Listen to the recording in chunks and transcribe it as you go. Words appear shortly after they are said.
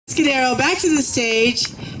Scudero back to the stage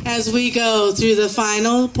as we go through the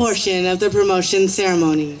final portion of the promotion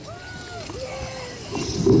ceremony.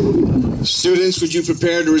 Students, would you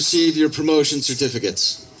prepare to receive your promotion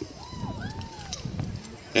certificates?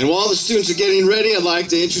 And while the students are getting ready, I'd like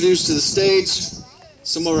to introduce to the stage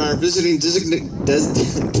some of our visiting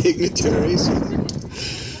dignitaries.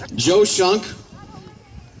 Joe Shunk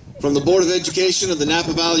from the Board of Education of the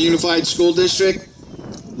Napa Valley Unified School District.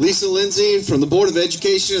 Lisa Lindsay from the Board of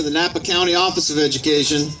Education of the Napa County Office of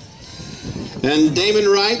Education. And Damon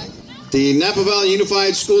Wright, the Napa Valley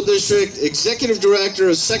Unified School District Executive Director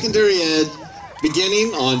of Secondary Ed,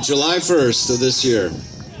 beginning on July 1st of this year.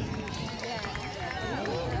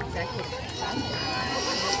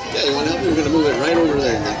 Yeah, you want to help me? We're going to move it right over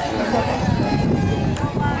there.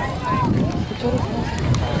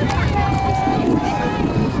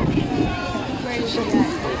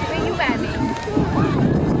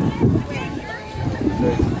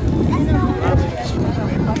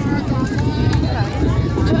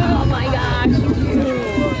 Oh my gosh.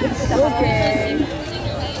 Okay.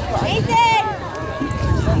 Nathan!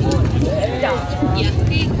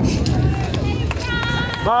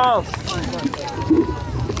 Balls!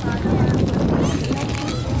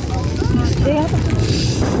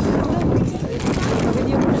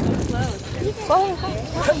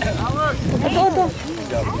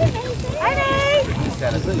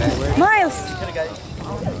 Miles!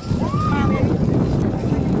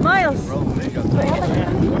 Miles!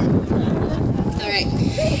 Alright.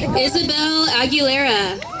 Isabel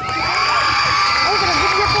Aguilera.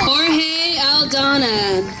 Jorge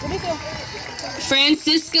Aldana.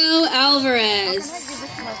 Francisco Alvarez.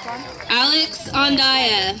 Alex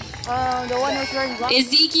Ondaya.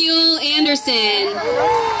 Ezekiel Anderson.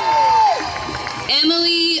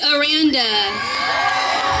 Emily Aranda.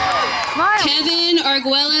 Kevin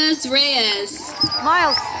Arguelles Reyes.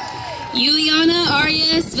 Miles! Juliana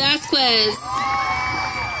Arias Vasquez.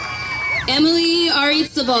 Emily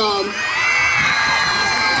Arizabal.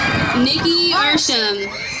 Nikki Arsham.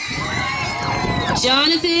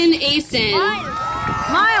 Jonathan Asen.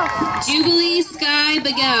 Miles! Jubilee Sky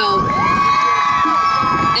Bagau.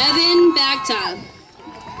 Evan Bagta.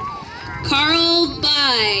 Carl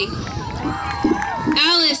Bai.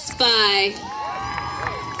 Alice Bai.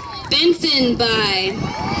 Benson Bai.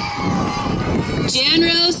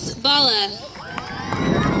 Janros Bala.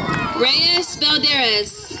 Reyes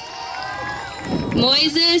Balderas.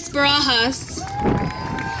 Moises Barajas.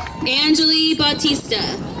 Angeli Bautista.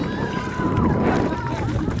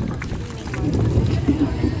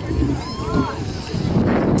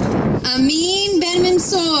 Amin Ben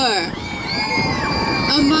Mansour.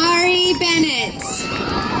 Amari Bennett.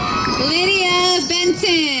 Lydia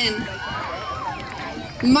Benton.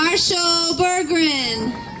 Marshall Berggren.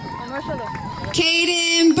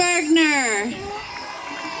 Caden Bergner.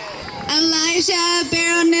 Elijah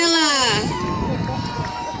Baronilla.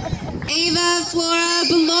 Ava Flora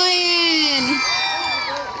Beloyan.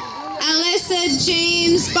 Alyssa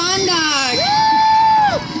James Bondock.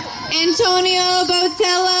 Antonio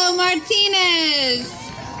Botello Martinez.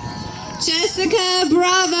 Jessica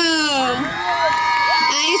Bravo.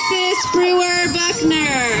 Isis Brewer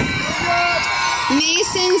Buckner.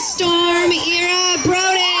 Mason Storm Ira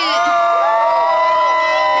Brodett.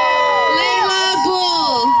 Layla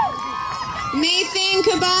Bull. Nathan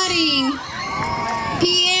Kabading.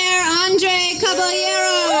 Pierre Andre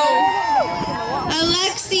Caballero.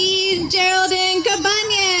 Alexi Geraldine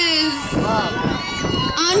Cabanez.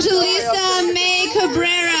 Angelisa May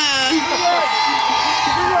Cabrera.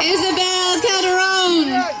 Isabel Calderon.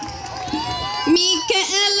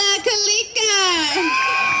 Micaela Kalika.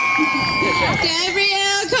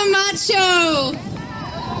 Gabriel Camacho.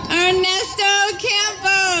 Ernesto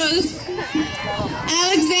Campos.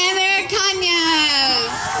 Alexander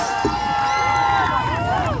Cañas.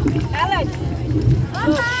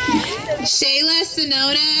 Shayla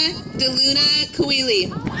Sonona DeLuna Kawili.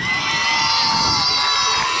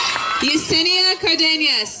 Yesenia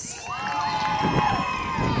Cardenas.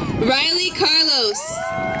 Riley Carlos.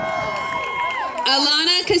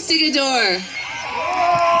 Alana Castigador.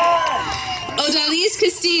 Odalise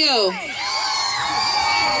Castillo.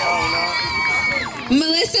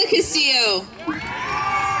 Melissa Castillo.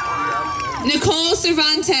 Nicole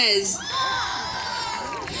Cervantes.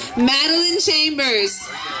 Madeline Chambers.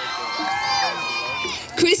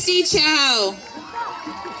 Christy Chow.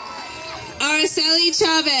 Araceli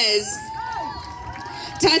Chavez.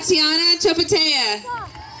 Tatiana Chopatea.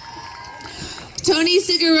 Tony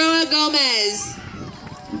Figueroa Gomez.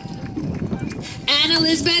 Anna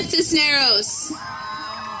Elizabeth Cisneros.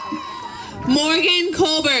 Morgan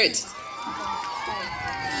Colbert.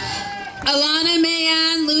 Alana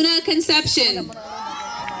Mayan Luna Conception.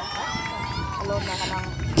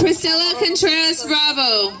 Priscilla Contreras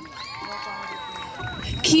Bravo.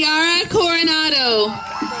 Kiara Coronado.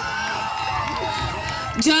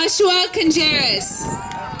 Joshua Conjeras.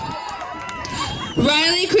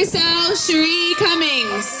 Riley Crisel Cherie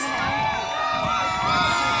Cummings.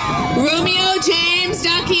 Romeo James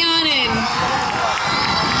Dakianen.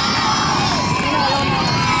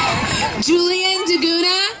 Julian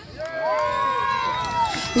Daguna.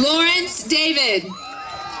 Lawrence David.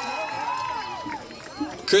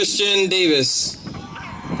 Christian Davis.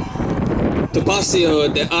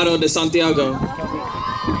 Topacio de Aro de Santiago.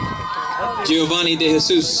 Giovanni de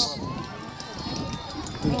Jesus.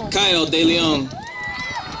 Kyle de Leon.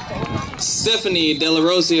 Stephanie de la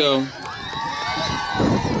Rosio.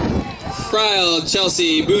 Friel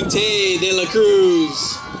Chelsea Boutte de la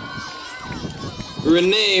Cruz.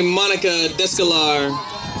 Renee Monica Descalar.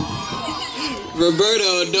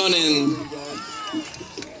 Roberto Donin.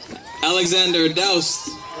 Alexander Doust.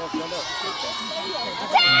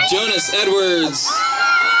 Jonas Edwards.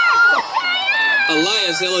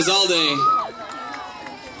 Elias Elizalde.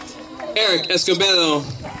 Eric Escobedo.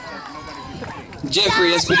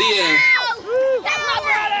 Jeffrey Espadilla.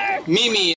 Mimi